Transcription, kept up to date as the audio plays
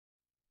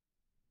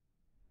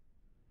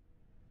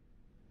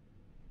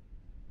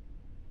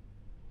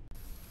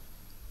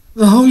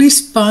The holy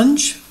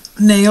sponge,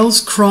 nails,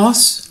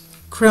 cross,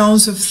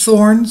 crowns of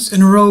thorns,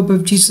 and robe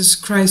of Jesus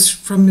Christ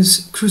from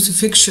his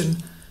crucifixion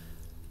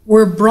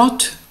were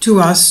brought to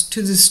us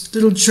to this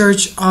little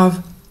church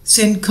of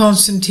St.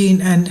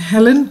 Constantine and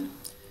Helen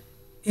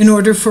in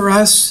order for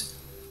us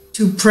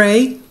to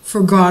pray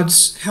for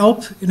God's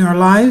help in our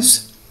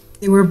lives.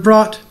 They were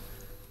brought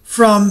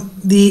from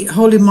the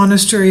holy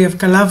monastery of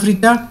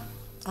Calavrita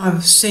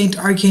of St.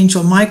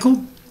 Archangel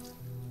Michael,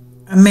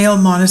 a male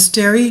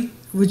monastery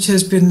which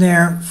has been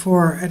there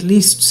for at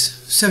least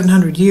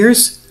 700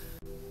 years.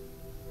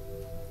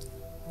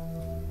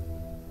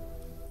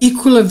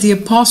 Equal of the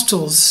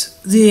apostles,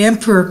 the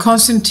Emperor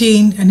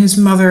Constantine and his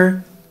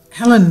mother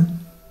Helen.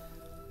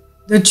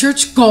 The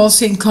church calls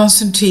St.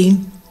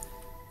 Constantine,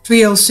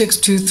 306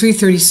 to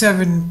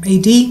 337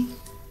 AD,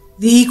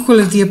 the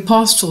equal of the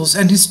apostles,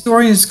 and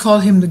historians call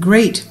him the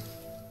Great.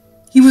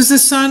 He was the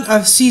son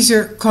of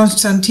Caesar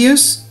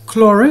Constantius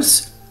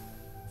Chlorus,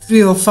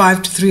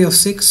 305 to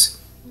 306,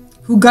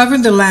 who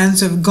governed the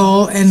lands of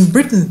Gaul and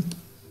Britain.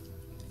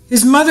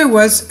 His mother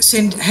was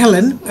St.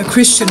 Helen, a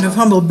Christian of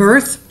humble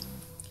birth.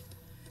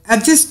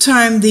 At this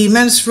time, the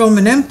immense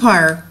Roman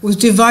Empire was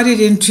divided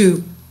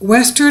into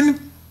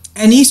western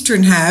and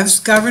eastern halves,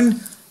 governed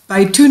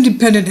by two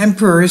independent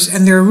emperors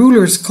and their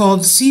rulers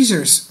called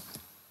Caesars.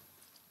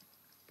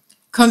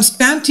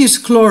 Constantius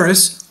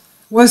Chlorus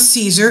was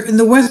Caesar in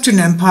the Western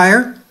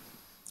Empire,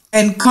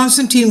 and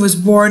Constantine was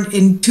born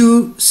in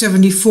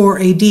 274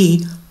 AD,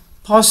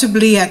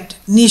 possibly at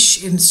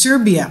Niš in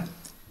Serbia.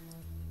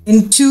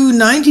 In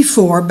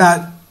 294,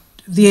 about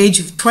the age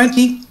of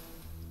 20,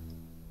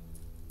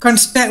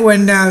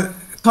 when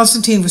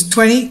Constantine was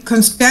 20,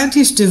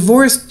 Constantius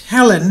divorced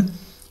Helen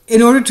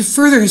in order to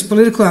further his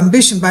political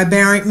ambition by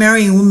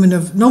marrying a woman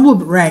of noble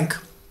rank.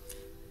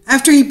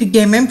 After he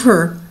became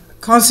emperor,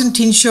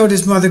 Constantine showed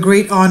his mother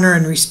great honor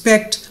and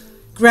respect,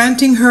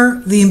 granting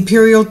her the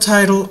imperial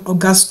title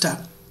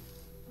Augusta.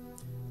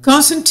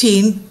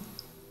 Constantine,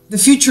 the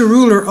future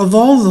ruler of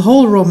the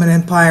whole Roman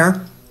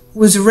Empire,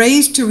 was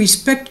raised to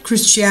respect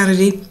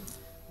Christianity.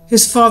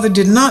 His father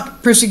did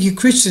not persecute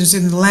Christians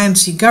in the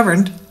lands he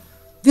governed.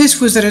 This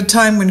was at a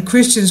time when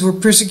Christians were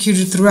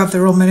persecuted throughout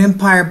the Roman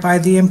Empire by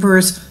the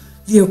emperors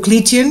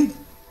Diocletian,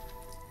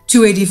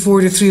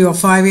 284 to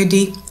 305 AD,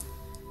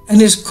 and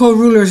his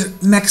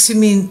co-rulers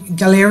Maximian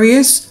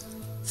Galerius,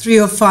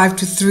 305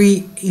 to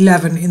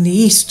 311 in the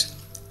east,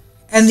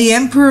 and the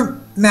emperor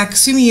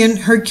Maximian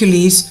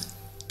Hercules,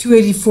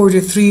 284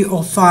 to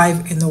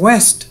 305 in the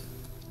west.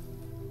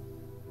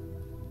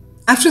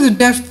 After the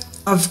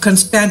death of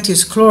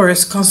Constantius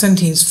Chlorus,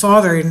 Constantine's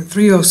father, in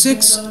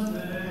 306,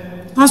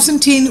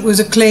 Constantine was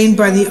acclaimed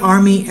by the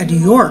army at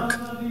York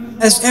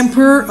as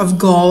Emperor of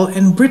Gaul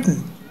and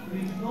Britain.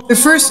 The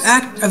first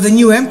act of the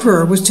new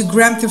emperor was to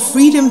grant the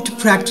freedom to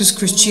practice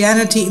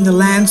Christianity in the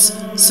lands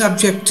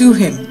subject to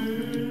him.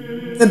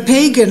 The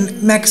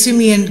pagan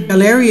Maximian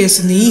Galerius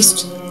in the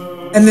east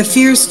and the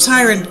fierce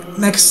tyrant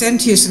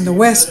Maxentius in the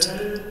west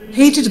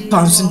hated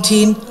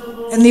Constantine,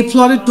 and they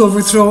plotted to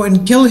overthrow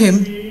and kill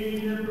him.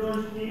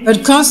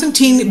 But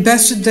Constantine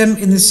bested them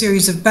in the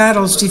series of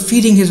battles,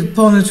 defeating his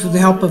opponents with the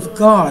help of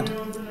God.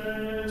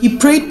 He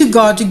prayed to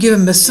God to give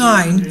him a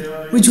sign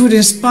which would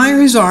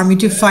inspire his army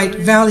to fight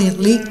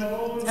valiantly,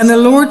 and the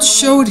Lord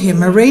showed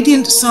him a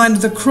radiant sign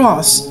of the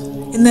cross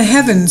in the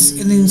heavens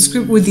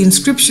with the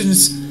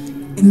inscriptions,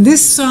 "In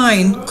this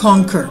sign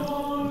conquer."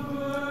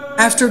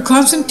 After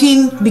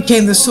Constantine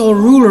became the sole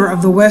ruler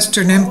of the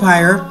Western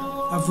Empire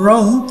of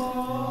Rome,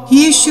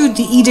 he issued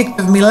the Edict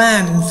of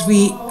Milan in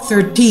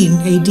 313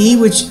 AD,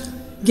 which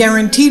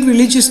guaranteed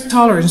religious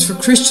tolerance for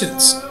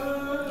Christians.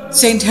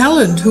 St.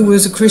 Helen, who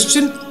was a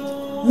Christian,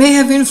 may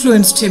have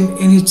influenced him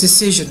in his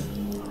decision.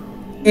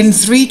 In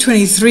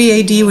 323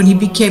 AD, when he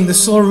became the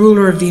sole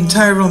ruler of the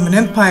entire Roman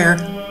Empire,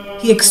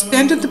 he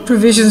extended the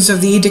provisions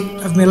of the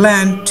Edict of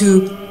Milan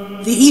to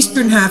the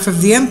eastern half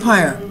of the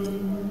empire.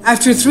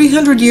 After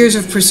 300 years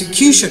of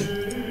persecution,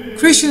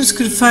 Christians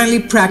could finally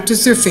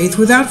practice their faith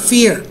without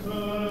fear.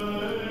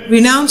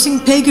 Renouncing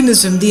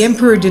paganism, the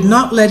emperor did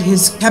not let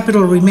his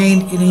capital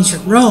remain in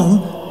ancient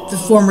Rome, the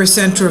former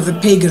center of the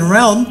pagan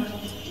realm.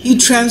 He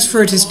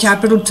transferred his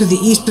capital to the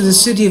east of the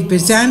city of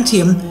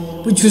Byzantium,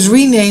 which was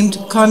renamed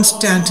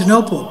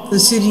Constantinople, the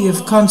city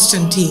of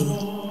Constantine,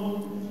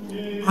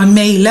 on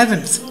May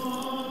 11th.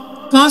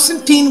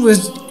 Constantine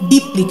was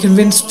deeply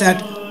convinced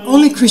that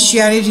only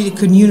Christianity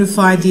could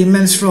unify the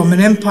immense Roman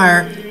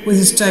Empire with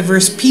its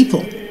diverse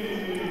people.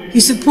 He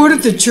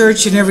supported the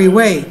church in every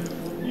way.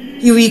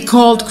 He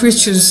recalled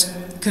Christians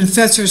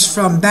confessors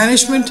from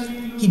banishment,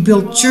 he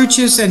built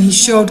churches, and he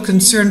showed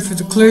concern for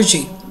the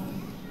clergy.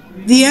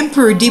 The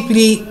emperor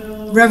deeply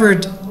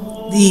revered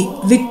the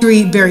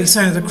victory-bearing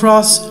sign of the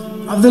cross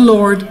of the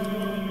Lord,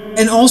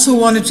 and also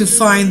wanted to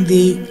find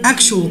the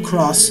actual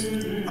cross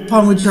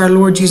upon which our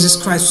Lord Jesus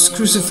Christ was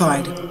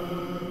crucified.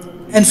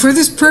 And for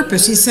this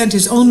purpose he sent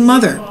his own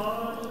mother,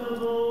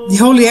 the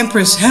Holy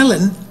Empress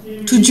Helen,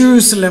 to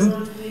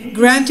Jerusalem,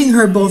 granting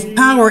her both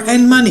power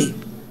and money.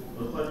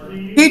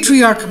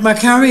 Patriarch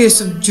Macarius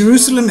of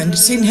Jerusalem and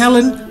St.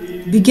 Helen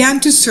began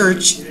to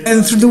search,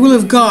 and through the will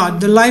of God,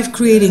 the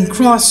life-creating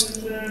cross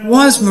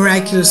was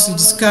miraculously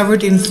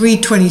discovered in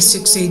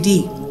 326 AD.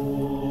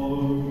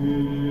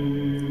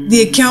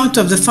 The account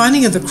of the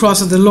finding of the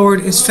cross of the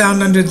Lord is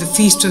found under the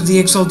Feast of the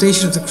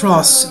Exaltation of the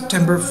Cross,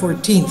 September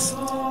 14th.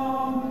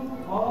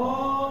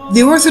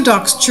 The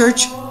Orthodox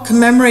Church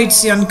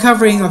commemorates the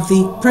uncovering of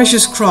the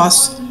precious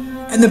cross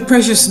and the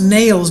precious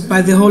nails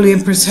by the Holy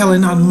Empress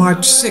Helen on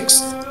March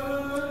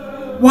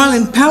 6th. While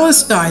in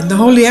Palestine, the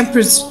Holy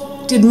Empress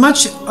did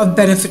much of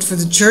benefit for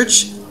the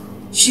Church,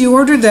 she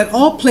ordered that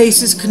all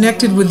places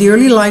connected with the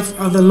early life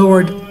of the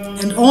Lord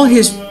and all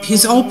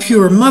his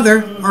all-pure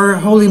Mother, our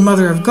Holy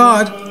Mother of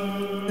God,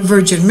 the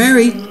Virgin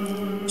Mary,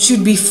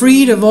 should be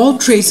freed of all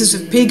traces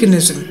of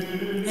paganism,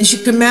 and she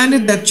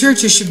commanded that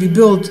churches should be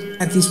built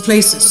at these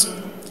places.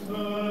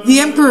 The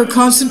Emperor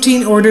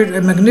Constantine ordered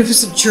a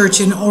magnificent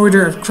church in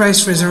honor of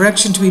Christ's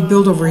resurrection to be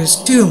built over his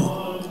tomb.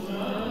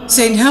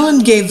 Saint Helen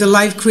gave the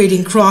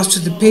life-creating cross to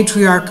the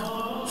Patriarch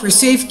for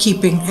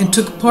safekeeping and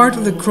took part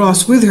of the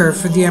cross with her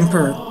for the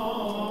Emperor.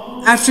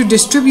 After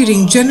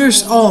distributing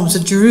generous alms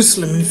at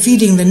Jerusalem and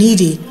feeding the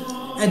needy,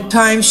 at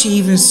times she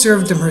even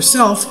served them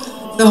herself,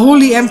 the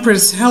Holy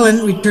Empress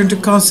Helen returned to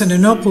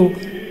Constantinople,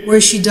 where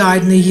she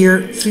died in the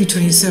year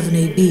 327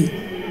 AD.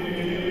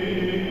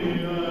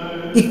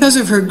 Because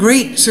of her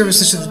great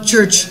services to the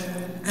Church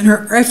and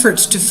her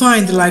efforts to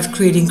find the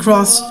life-creating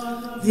cross,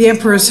 the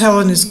Empress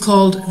Helen is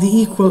called the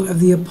equal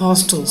of the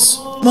Apostles.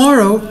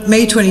 Tomorrow,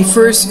 May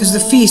 21st, is the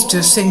feast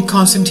of St.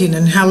 Constantine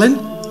and Helen.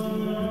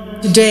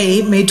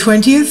 Today, May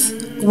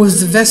 20th,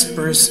 was the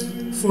Vespers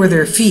for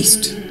their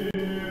feast.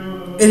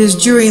 It is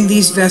during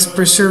these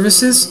Vesper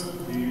services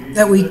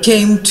that we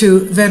came to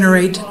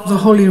venerate the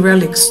holy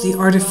relics, the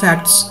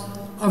artifacts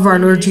of our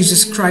Lord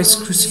Jesus Christ's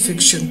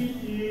crucifixion.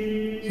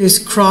 His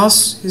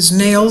cross, his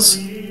nails,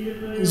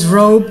 his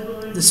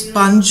robe, the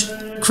sponge,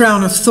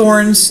 crown of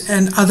thorns,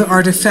 and other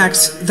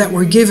artifacts that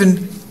were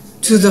given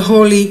to the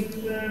holy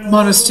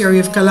monastery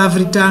of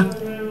Calavrita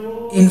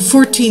in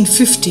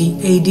 1450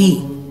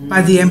 AD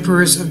by the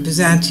emperors of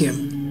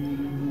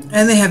Byzantium.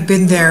 And they have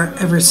been there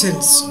ever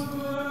since.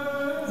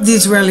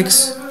 These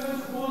relics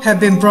have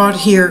been brought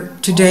here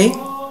today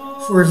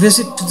for a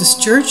visit to this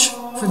church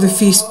for the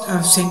feast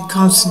of St.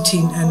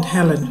 Constantine and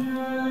Helen.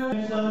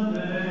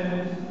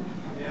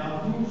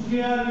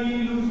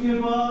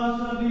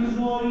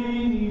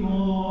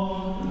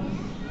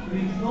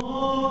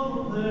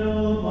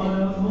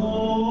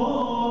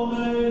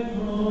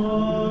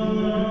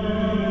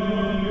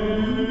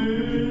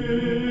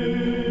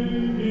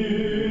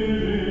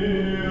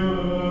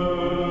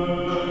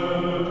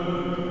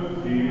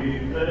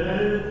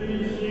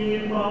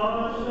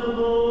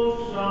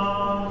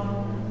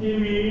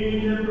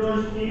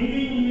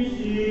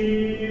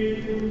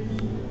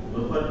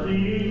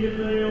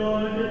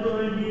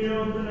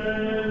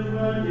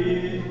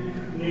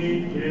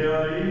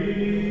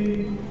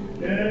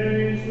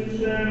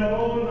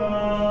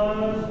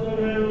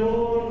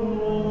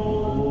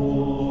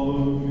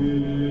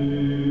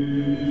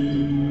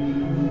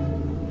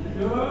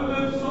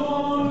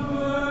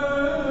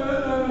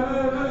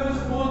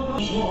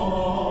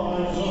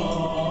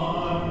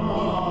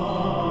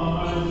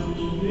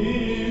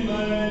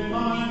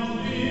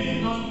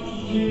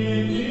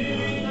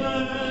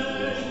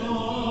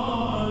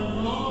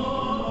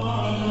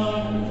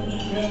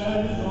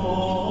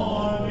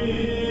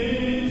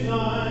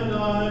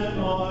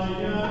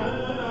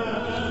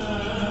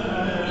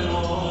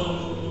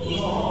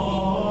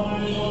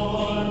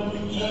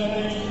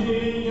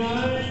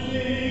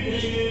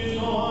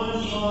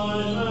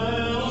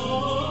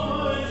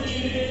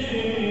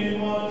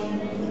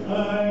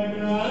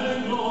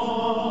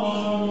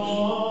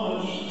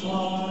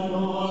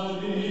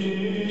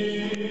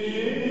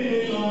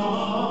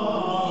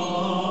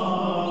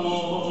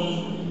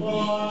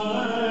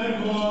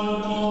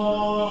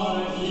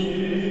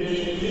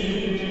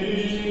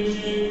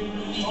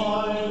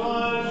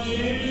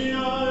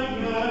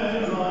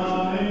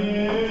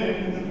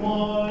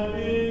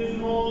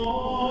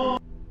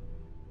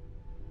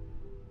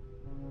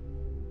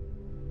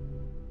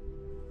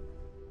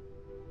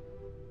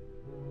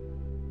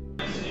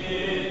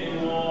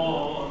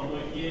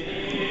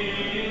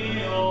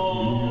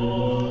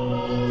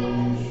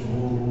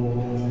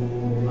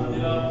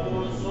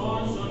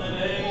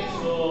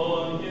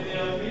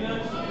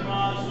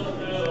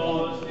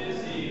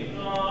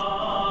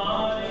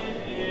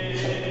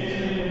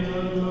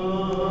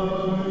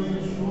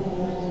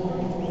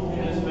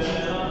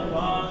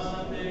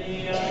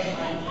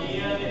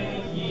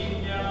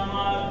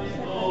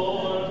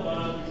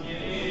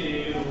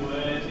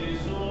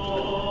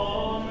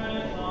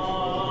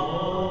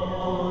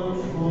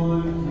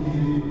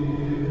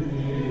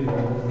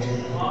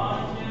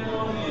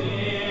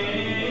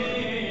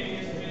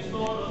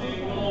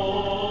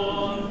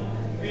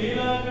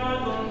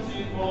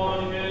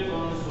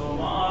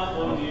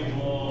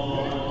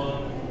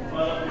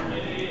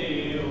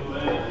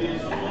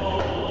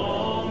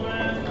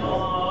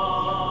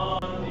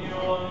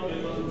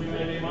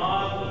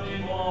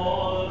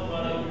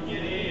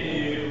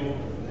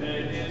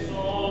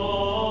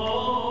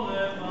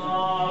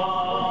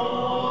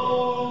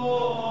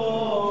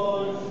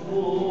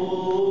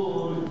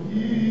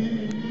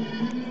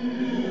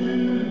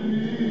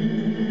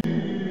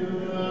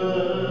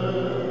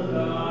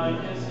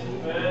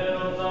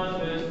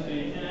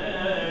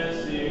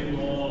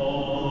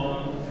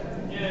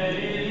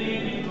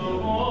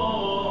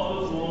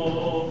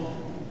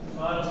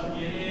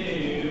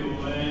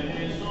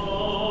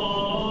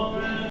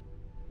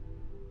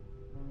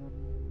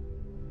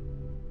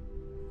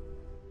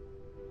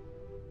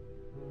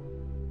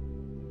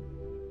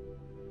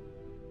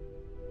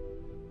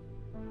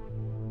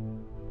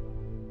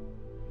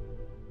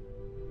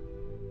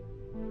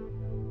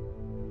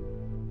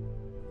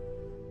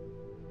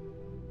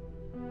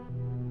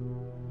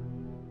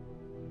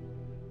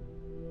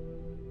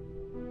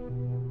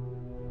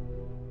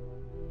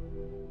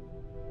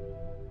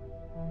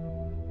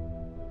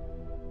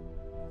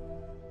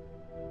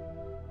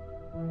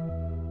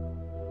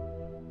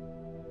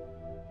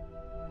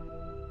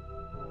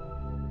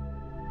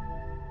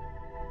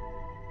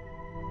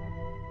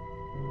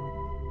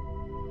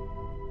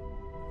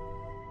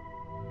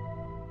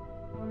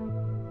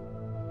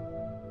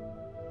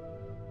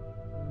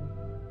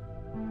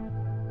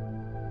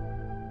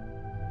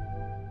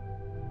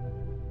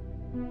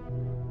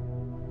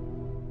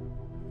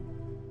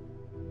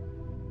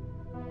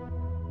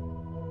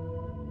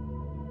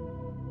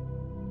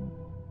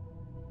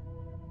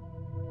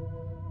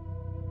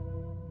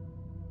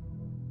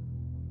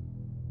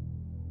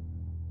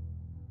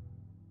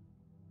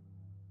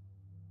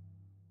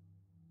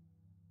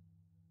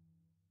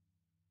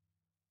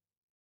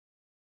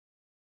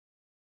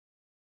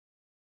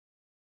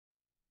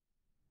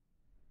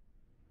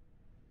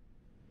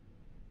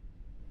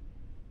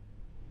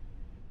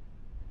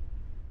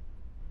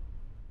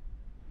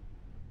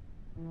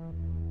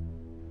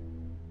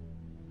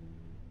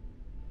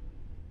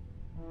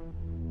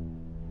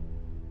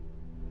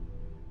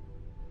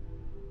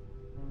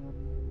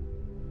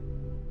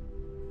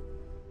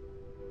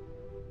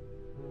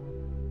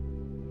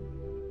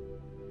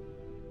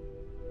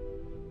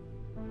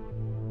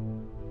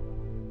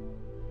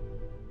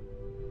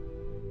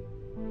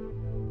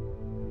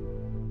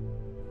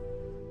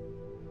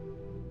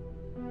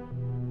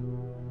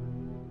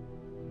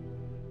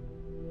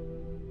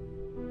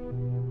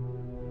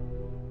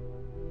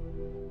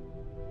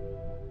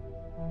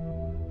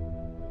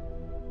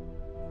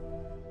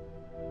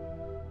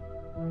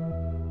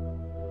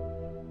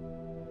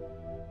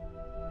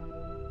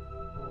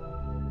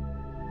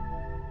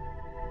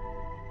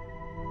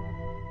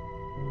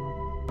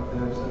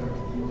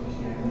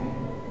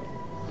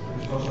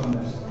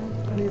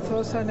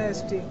 Χριστός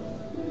Ανέστη.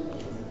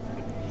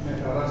 Με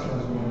χαρά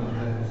σας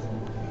γνωρίζετε.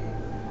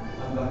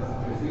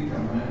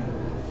 Ανταποκριθήκαμε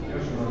και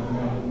όσο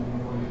βαθμό του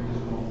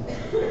πολιτισμού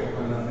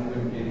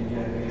επαναλαμβάνει και η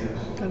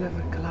Αγίας.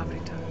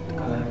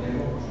 Αλλά και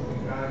εγώ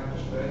προσωπικά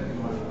στο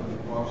αίτημα το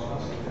δικό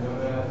σας και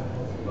βέβαια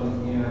των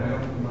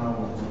ιερέων του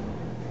ναού.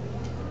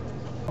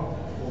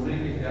 Που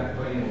βρήκε και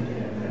αυτό η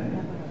Helen.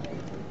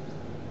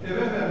 Και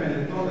βέβαια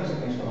μελετώντας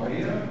την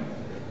ιστορία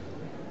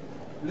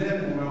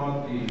βλέπουμε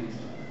ότι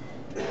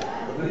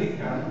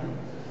βρήκαν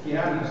και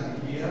άλλα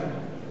στοιχεία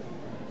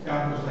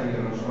κάτω στα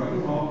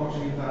Ιεροσόλυμα, όπως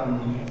ήταν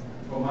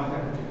κομμάτια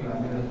από την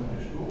κλαμίδα του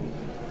Χριστού,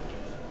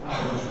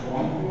 από το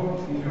σπόγκο,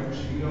 την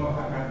οξυλό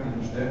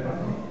ακάρτινου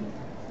στέφανο,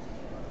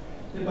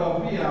 και τα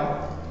οποία,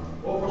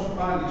 όπως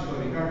πάλι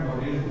ιστορικά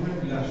γνωρίζουμε,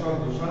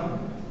 φυλασσόντουσαν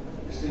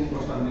στην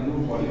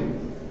Κωνσταντινούπολη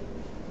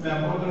με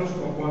απότερο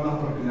σκοπό να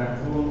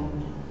προφυλαχθούν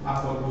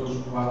από τους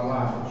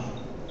βαρβάρους.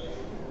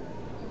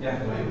 Γι'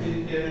 αυτό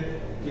υπήρχε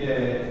και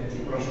η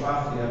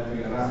προσπάθεια του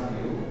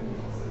Ιεράρχιου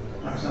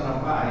να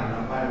ξαναπάει, να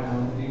πάει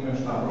τον Τίμιο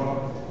Σταυρό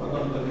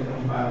όταν τον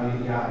είχαν πάρει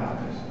οι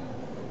Άραβες.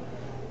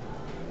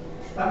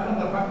 Τα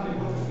τα πάθη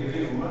λοιπόν του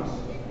Κυρίου μας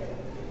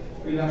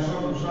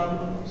φυλασσόντουσαν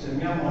σε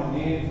μια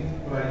μονή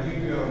του Αγίου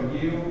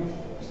Γεωργίου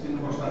στην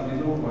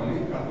Κωνσταντινούπολη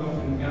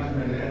κατόπιν μιας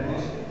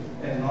μελέτης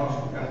ενός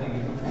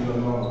καθηγητού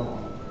φιλολόγου.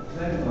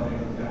 Δεν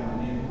γνωρίζω ποια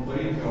μονή, το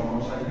είπε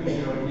όμως Αγίου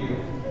Γεωργίου.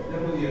 Δεν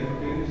μου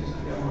διευκρίνησε σε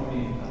ποια μονή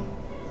ήταν.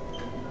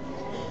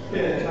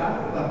 Και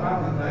τα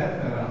πάθη τα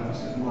έφεραν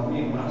στη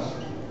μονή μας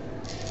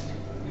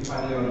οι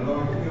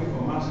παλαιολόγοι, ο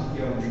Θωμάς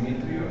και ο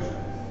Δημήτριος,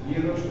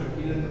 γύρω στο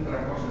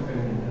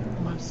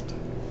 1450.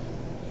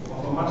 Ο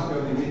Θωμάς και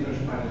ο Δημήτριος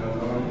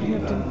παλαιολόγοι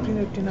ήταν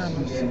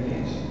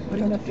συγγενείς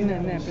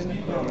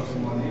σύντροφος στη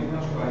μονή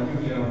μας του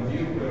Αγίου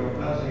Γεωργίου που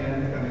εορτάζει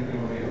 11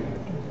 Δεκεμβρίου.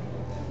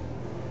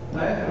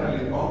 Τα έφεραν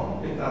λοιπόν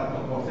και τα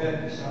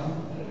τοποθέτησαν,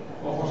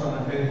 όπως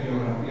αναφέρει η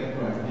βιογραφία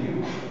του Αγίου,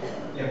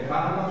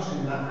 επάνω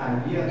στην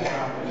Αγία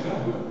Τράπεζα,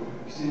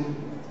 στην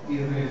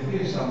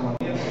ιδρυθήσα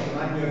μονή από τον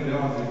Άγιο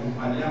Λεόντι, την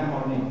παλιά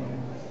μονή,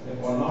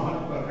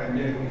 επωνόματι του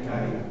Αρχαγγέλου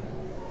Μιχαήλ.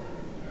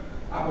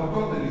 Από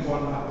τότε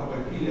λοιπόν, από το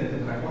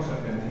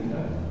 1450,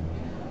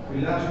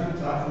 φυλάσσουν και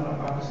ψάχνουν να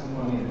πάτε στη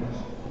μονή μας.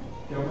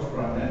 Και όπως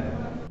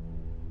προανέφερα,